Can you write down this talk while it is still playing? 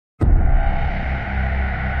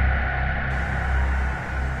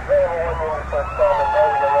Let's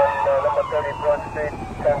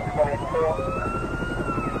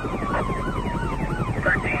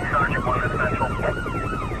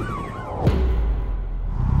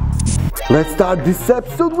start this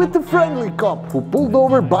episode with the friendly cop who pulled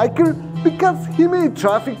over biker because he made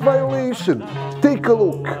traffic violation. Take a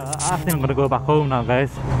look. I think I'm gonna go back home now,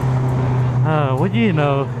 guys. What do you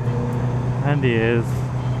know? Andy is.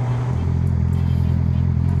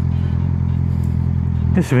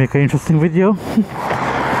 This should make an interesting video.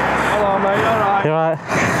 Hello mate, alright? You're right.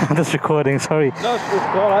 I'm just recording, sorry. No, it's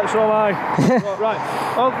alright, so am I. Right.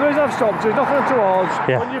 Well, the reason I've stopped, there's nothing towards.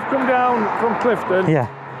 Yeah. When you've come down from Clifton, Yeah.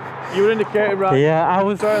 you were indicating right. Yeah, I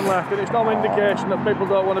was. Turn left, and it's not an indication that people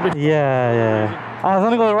don't want to be. Yeah. I was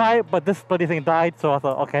gonna go right, but this bloody thing died, so I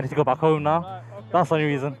thought, okay, I need to go back home now. Right, okay. That's the only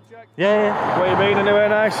reason. Yeah. Where you been anywhere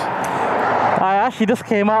nice? I actually just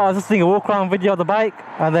came out, I was just doing a walk around video of the bike,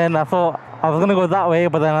 and then I thought I was gonna go that way,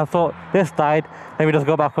 but then I thought this died, let me just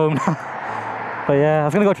go back home now. But yeah, I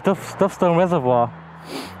was gonna go to Duffstone Reservoir.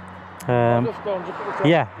 Yeah.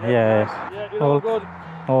 Yeah, you look good.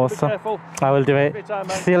 Awesome. Be careful. I will do it. Time,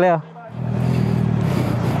 mate. See you later.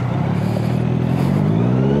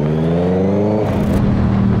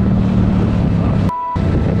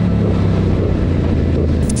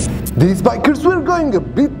 These bikers were going a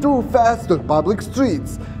bit too fast on public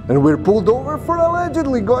streets and were pulled over for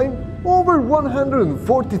allegedly going over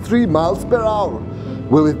 143 miles per hour.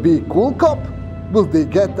 Will it be a cool cop? Will they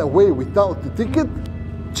get away without the ticket?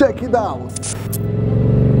 Check it out.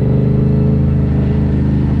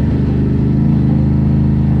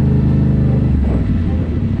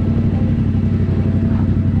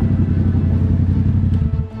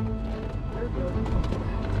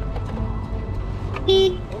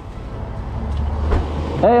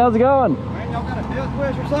 Hey, how's it going? Man, y'all got a death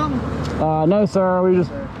wish or something? No, sir. We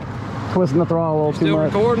just twisting the throttle a little too Still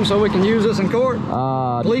much. recording so we can use this in court?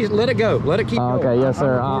 Please let it go. Let it keep going. Okay, yes,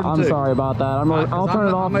 sir. recording I'm too. sorry about that. I'll turn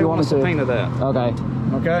it off if you want me to. subpoena that. Okay.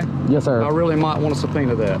 Okay? Yes, sir. I really might want to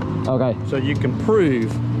subpoena that Okay. so you can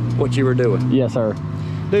prove what you were doing. Yes, sir.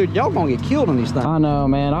 Dude, y'all gonna get killed in these things. I know,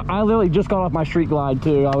 man. I literally just got off my street glide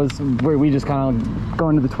too. We just kind of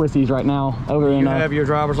going to the twisties right now over in. You have your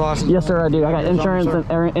driver's license? Yes, sir. I do. I got insurance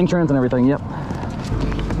and everything. Yep.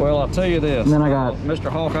 Well, I'll tell you this. And then I got Mr.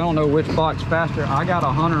 Hawk, I don't know which bike's faster. I got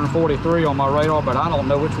 143 on my radar, but I don't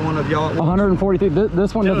know which one of y'all. 143.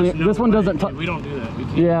 This one doesn't. This one doesn't. We don't do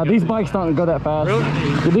that. Yeah, these bikes don't go that fast.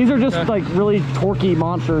 Really? These are just like really torquey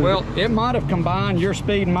monsters. Well, it might have combined your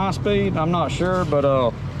speed and my speed. I'm not sure,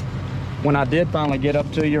 but when I did finally get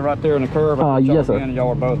up to you right there in the curve, yes, sir. Y'all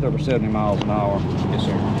were both over 70 miles an hour. Yes,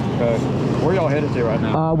 sir. Okay. Where y'all headed to right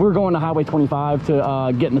now? We're going to Highway 25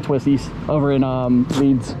 to get in the twisties over in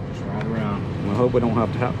Leeds. Just right around. I hope we don't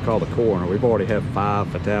have to call the coroner. We've already had 5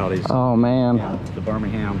 fatalities Oh man. in the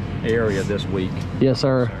Birmingham area this week. Yes,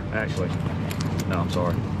 sir. Actually, no, I'm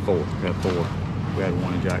sorry. 4. We had 4. We had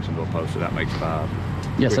 1 in Jacksonville posted. That makes 5.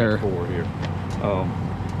 Yes, We sir. got 4 here. Oh,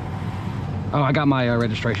 I got my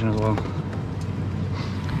registration as well.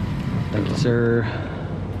 Thank you, sir.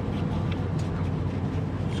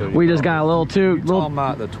 So We just got a little too. talking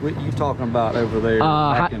about you talking about over there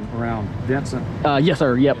back around Vincent? Yes,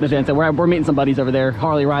 sir. Yep, the Vincent. We're meeting some buddies over there,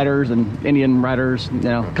 Harley riders and Indian riders. You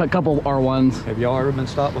know, a couple R1s. Have y'all ever been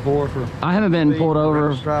stopped before for? I haven't been pulled over.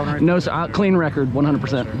 reckless driving or anything? No, sir. Clean record,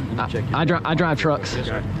 100%. Check your I drive trucks. Okay.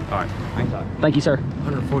 All right. Hang tight. Thank you, sir.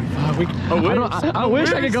 145. I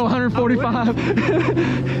wish I could go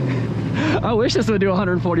 145. I wish this would do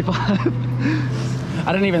 145.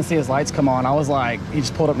 I didn't even see his lights come on. I was like, he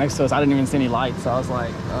just pulled up next to us. I didn't even see any lights. So I was like,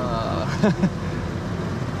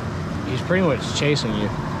 He's pretty much chasing you.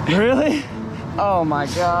 Really? Oh my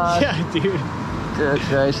God. Yeah, dude. Good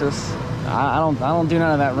gracious. I don't do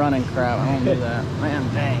none of that running crap. I don't do that. Man,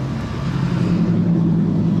 dang.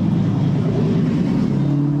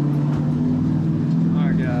 All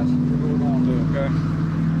right, guys. Here's what we're going to do. Okay.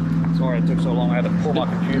 Sorry it took so long. I had to pull my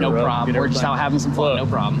computer No up, problem. get We're just out everything. having some fun. No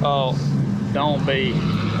problem. Oh, don't be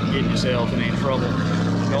getting yourself in any trouble.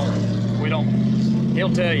 We don't.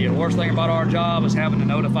 He'll tell you the worst thing about our job is having to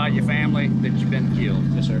notify your family that you've been killed.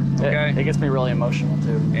 Yes, sir. Okay. It gets me really emotional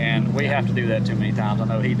too. And we have to do that too many times. I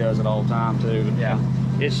know he does it all the time too. But Yeah.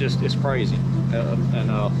 It's crazy.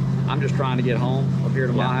 I'm just trying to get home up here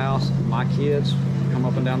to my house. My kids come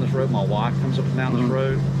up and down this road. My wife comes up and down this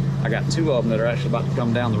road. I got 2 of them that are actually about to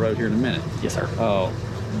come down the road here in a minute. Yes, sir.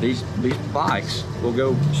 These bikes will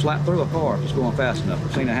go slap through a car if it's going fast enough.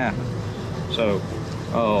 I've seen it happen. So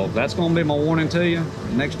Oh, that's going to be my warning to you.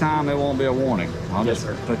 Next time, it won't be a warning. I'll Yes, just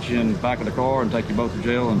sir. put you in the back of the car and take you both to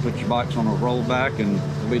jail and put your bikes on a roll back, and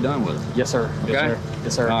we'll be done with it. Yes, sir. Okay? Yes, sir.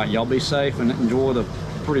 Yes, sir. All right, y'all be safe and enjoy the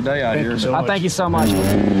pretty day out here. you. I thank you so much.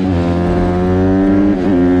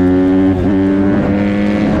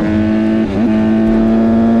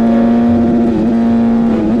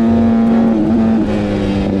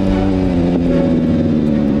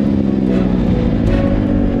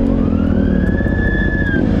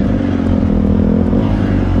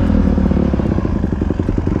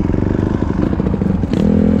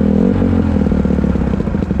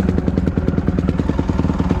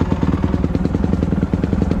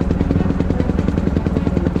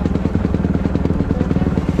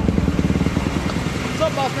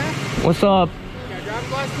 What's up? Got a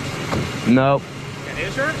driver's license? Nope. Got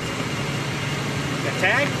insurance? Got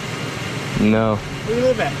tag? No. Where you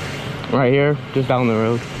live at? Right here, just down the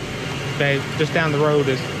road. Okay, just down the road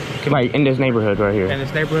is Right in this neighborhood right in here.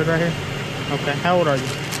 this neighborhood right here? Okay, how old are you?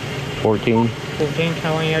 14. 14?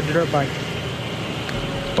 How long you had your dirt bike?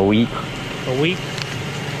 A week. A week?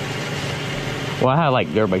 Well, I had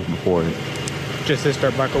like dirt bikes before. Just this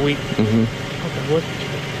dirt bike a week? Mm-hmm. Okay,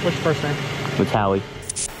 what's your first name? With Hallie.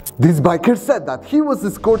 This biker said that he was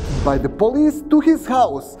escorted by the police to his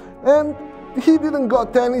house and he didn't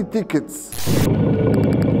got any tickets.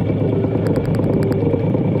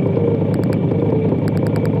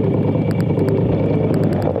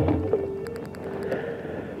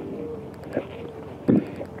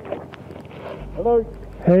 Hello.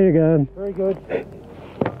 How you going? Very good.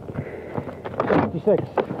 56.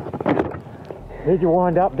 Did you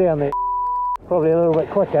wind up down there? Probably a little bit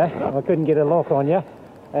quicker. I couldn't get a lock on you.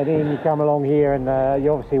 And then you come along here and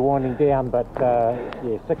you're obviously winding down, but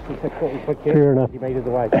yeah, 66 what we put there, Fair enough. 50 metres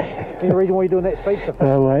away. Any reason why you're doing that speed so fast?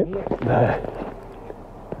 Oh, wait.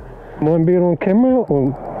 Mind being on camera? Or?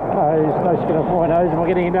 No, there's no skin off my nose. Am I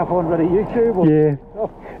getting enough on bit of YouTube? Or? Yeah, Oh,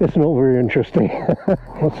 it's not very interesting.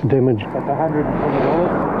 What's the damage? that's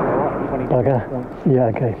 $120. 20 Okay. points. Yeah,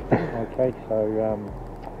 okay. Okay,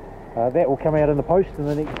 so that will come out in the post in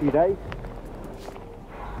the next few days.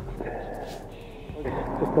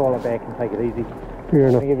 Just dial it back and take it easy. Fair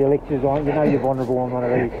enough. I give you lectures on it. You know you're vulnerable on one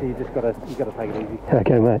of these, so you just gotta take it easy.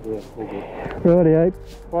 Okay, mate. Yeah, all good. Rightio.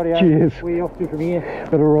 Rightio. Cheers. Where you off to from here?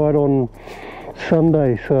 Got a ride on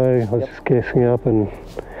Sunday, so I was just gassing up and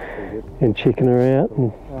checking her out.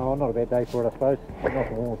 And Oh, not a bad day for it, I suppose.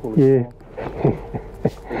 Nothing wrong with all yeah.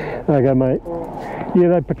 this. Okay, mate. Yeah,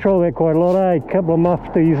 they patrol that quite a lot, eh? Couple of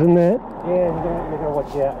muftis and that. Yeah, you gotta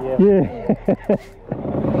watch out. Yeah. Yeah.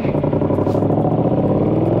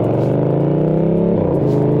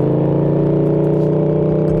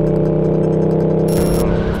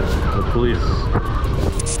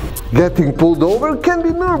 Getting pulled over can be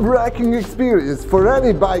a nerve-wracking experience for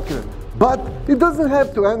any biker, but it doesn't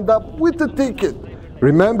have to end up with a ticket.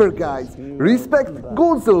 Remember guys, respect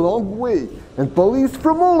goes a long way, and police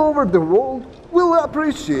from all over the world will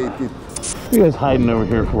appreciate it. What are you guys hiding over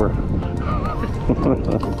here for?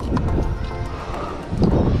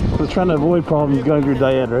 Just trying to avoid problems going through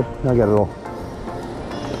Diet, right? I got it all.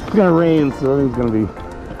 It's gonna rain, so everything's gonna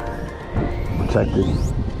be protected.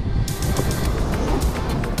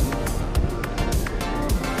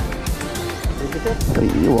 Hey,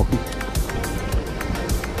 you're welcome.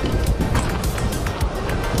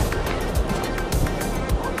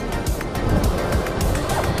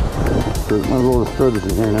 Might as well just throw this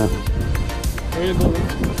in here now.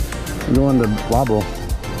 I'm going to Wabble.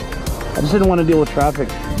 I just didn't want to deal with traffic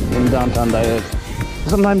in downtown Diet.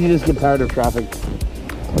 Sometimes you just get tired of traffic.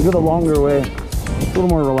 I'll go the longer way. It's a little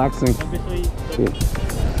more relaxing. Yeah.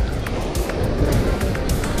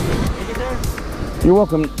 You're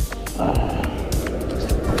welcome.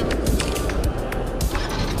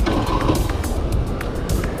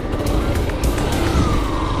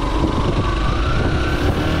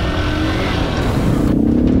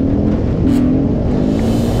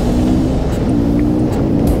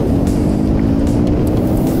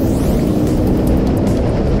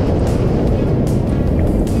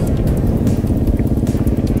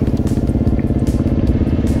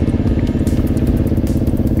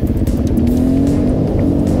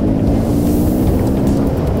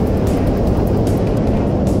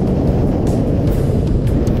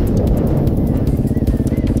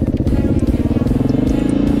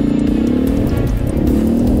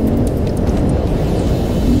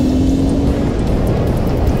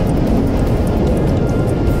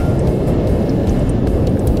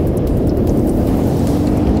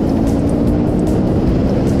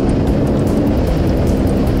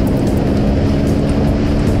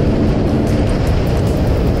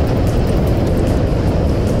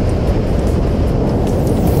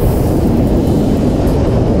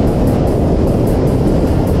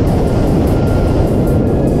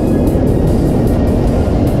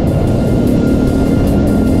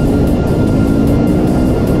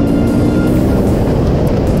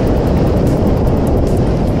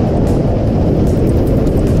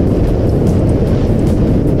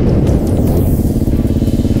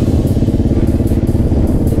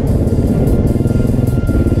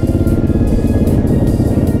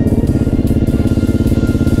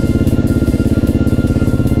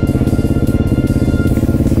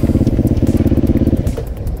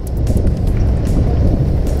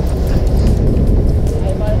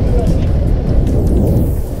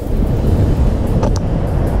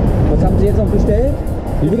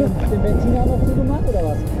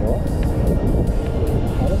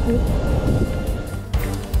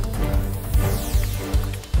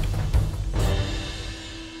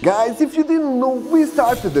 Guys, if you didn't know, we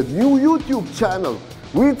started a new YouTube channel,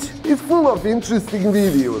 which is full of interesting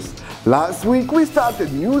videos. Last week we started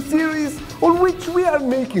a new series on which we are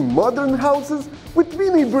making modern houses with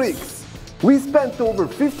mini bricks. We spent over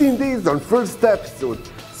 15 days on first episode,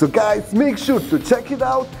 so guys, make sure to check it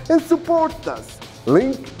out and support us.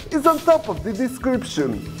 Link is on top of the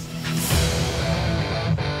description.